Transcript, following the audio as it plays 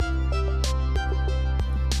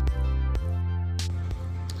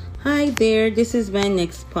Hi there, this is my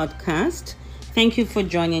next podcast. Thank you for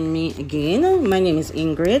joining me again. My name is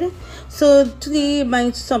Ingrid. So, today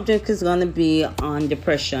my subject is going to be on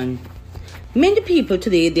depression. Many people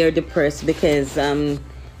today they're depressed because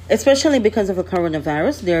especially because of the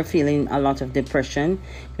coronavirus, they're feeling a lot of depression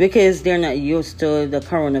because they're not used to the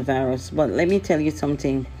coronavirus. But let me tell you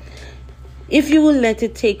something. If you will let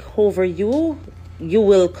it take over you, you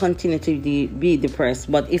will continue to be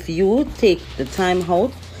depressed. But if you take the time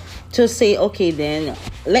out to say, okay, then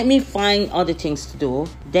let me find other things to do,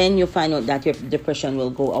 then you find out that your depression will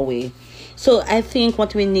go away. So I think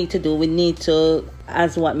what we need to do, we need to,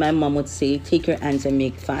 as what my mom would say, take your hands and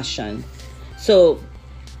make fashion. So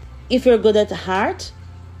if you're good at art,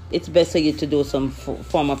 it's best for you to do some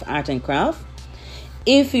form of art and craft.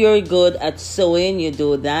 If you're good at sewing, you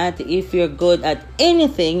do that. If you're good at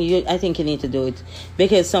anything, I think you need to do it.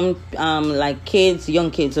 Because some like kids, young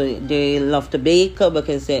kids, they love to bake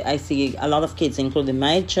because I see a lot of kids, including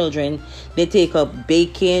my children, they take up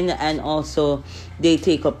baking and also they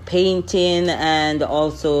take up painting, and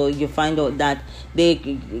also you find out that they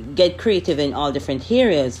get creative in all different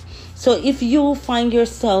areas. So if you find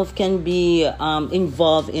yourself can be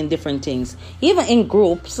involved in different things, even in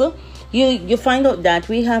groups, you find out that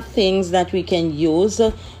we have things that we can use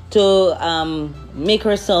to make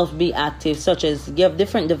ourselves be active, such as you have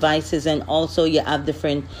different devices, and also you have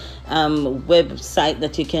different website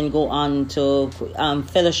that you can go on to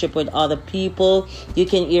fellowship with other people. You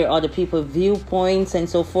can hear other people's viewpoints and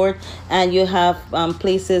so forth. And you have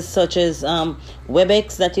places such as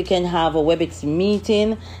WebEx, that you can have a WebEx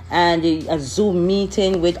meeting and a Zoom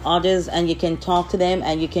meeting with others, and you can talk to them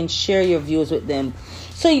and you can share your views with them.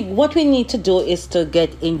 So what we need to do is to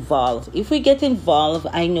get involved. If we get involved,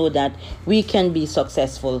 I know that we can be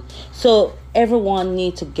successful. So everyone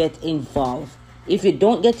needs to get involved. If you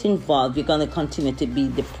don't get involved, you're going to continue to be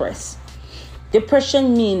depressed.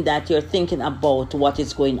 Depression means that you're thinking about what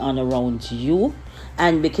is going on around you,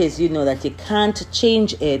 and because you know that you can't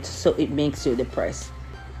change it, so it makes you depressed.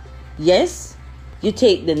 Yes, you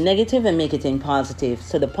take the negative and make it in positive.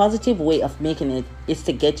 So the positive way of making it is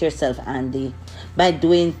to get yourself handy by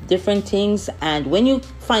doing different things. And when you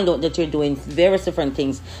find out that you're doing various different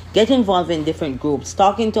things, get involved in different groups,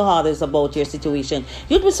 talking to others about your situation.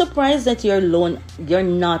 You'd be surprised that you're alone. You're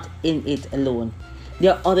not in it alone.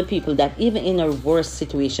 There are other people that even in a worse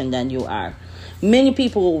situation than you are. Many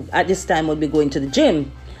people at this time would be going to the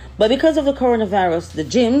gym, but because of the coronavirus, the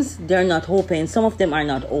gyms, they're not open. Some of them are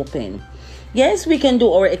not open. Yes, we can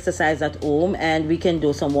do our exercise at home and we can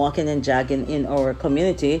do some walking and jogging in our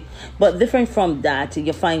community. But different from that,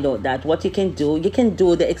 you find out that what you can do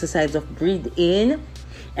the exercise of breathe in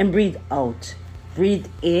and breathe out. Breathe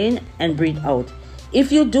in and breathe out.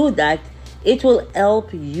 If you do that, it will help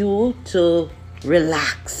you to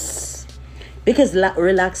relax. Because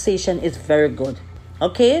relaxation is very good.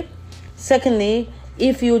 Okay? Secondly,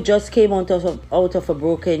 if you just came out of a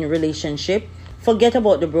broken relationship, forget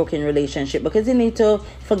about the broken relationship, because you need to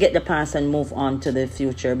forget the past and move on to the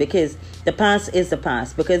future, because the past is the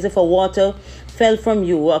past. Because if a water fell from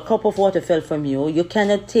you, a cup of water fell from you, you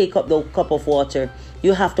cannot take up the cup of water.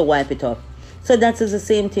 You have to wipe it up. So that is the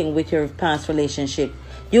same thing with your past relationship.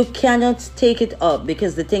 You cannot take it up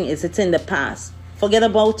because the thing is, it's in the past. Forget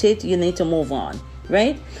about it. You need to move on,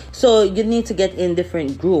 right? So you need to get in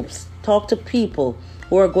different groups. Talk to people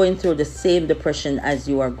who are going through the same depression as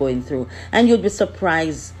you are going through. And you'd be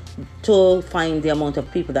surprised to find the amount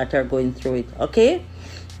of people that are going through it, okay?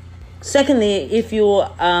 Secondly, if you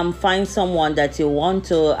find someone that you want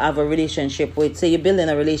to have a relationship with, say you're building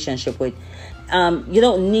a relationship with, you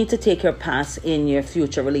don't need to take your past in your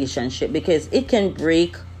future relationship, because it can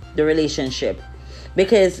break the relationship,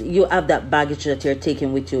 because you have that baggage that you're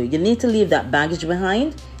taking with you. You need to leave that baggage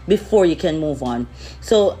behind before you can move on.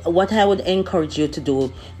 So what I would encourage you to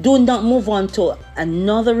do not move on to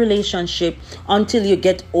another relationship until you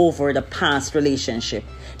get over the past relationship,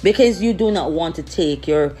 because you do not want to take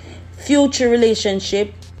your future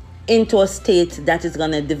relationship into a state that is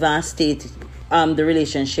going to devastate the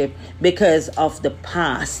relationship because of the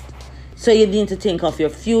past. So you need to think of your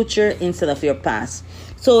future instead of your past.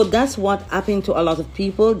 So that's what happened to a lot of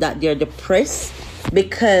people, that they're depressed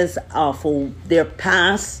because of their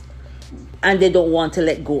past, and they don't want to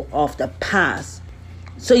let go of the past.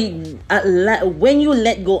 So when you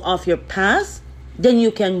let go of your past, then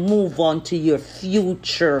you can move on to your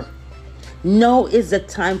future. Now is the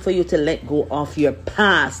time for you to let go of your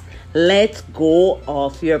past. Let go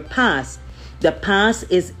of your past. The past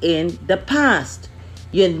is in the past.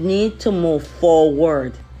 You need to move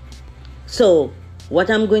forward. So what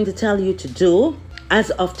I'm going to tell you to do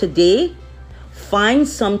as of today, Find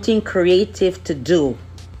something creative to do.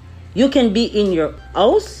 You can be in your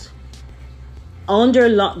house under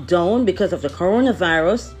lockdown because of the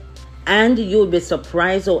coronavirus, and you'll be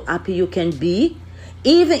surprised how happy you can be.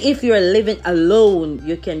 Even if you're living alone,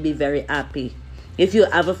 you can be very happy. If you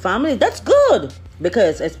have a family, that's good,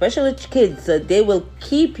 because especially kids, they will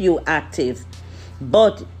keep you active.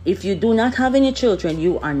 But if you do not have any children,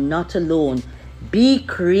 you are not alone. Be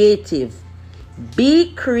creative.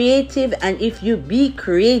 Be creative, and if you be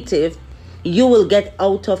creative, you will get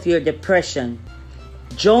out of your depression.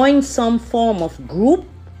 Join some form of group.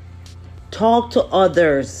 Talk to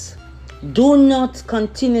others. Do not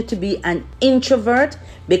continue to be an introvert,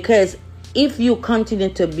 because if you continue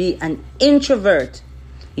to be an introvert,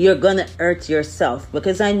 you're going to hurt yourself.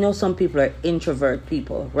 Because I know some people are introvert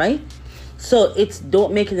people, right? So it's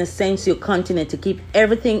don't make any sense you continue to keep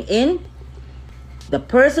everything in. The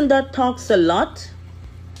person that talks a lot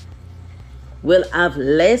will have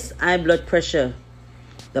less high blood pressure.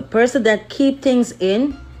 The person that keep things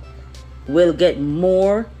in will get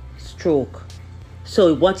more stroke.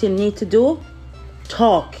 So what you need to do,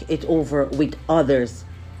 talk it over with others.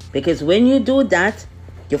 Because when you do that,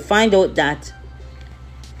 you find out that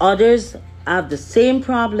others have the same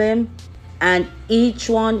problem, and each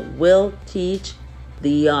one will teach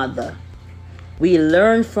the other. We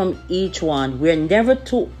learn from each one. We're never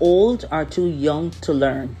too old or too young to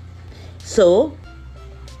learn. So,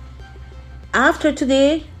 after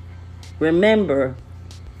today, remember,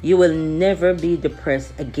 you will never be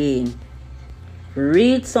depressed again.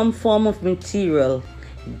 Read some form of material.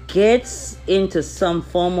 Get into some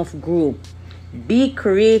form of group. Be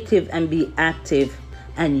creative and be active,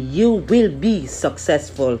 and you will be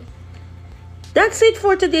successful. That's it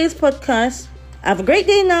for today's podcast. Have a great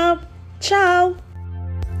day now. Ciao.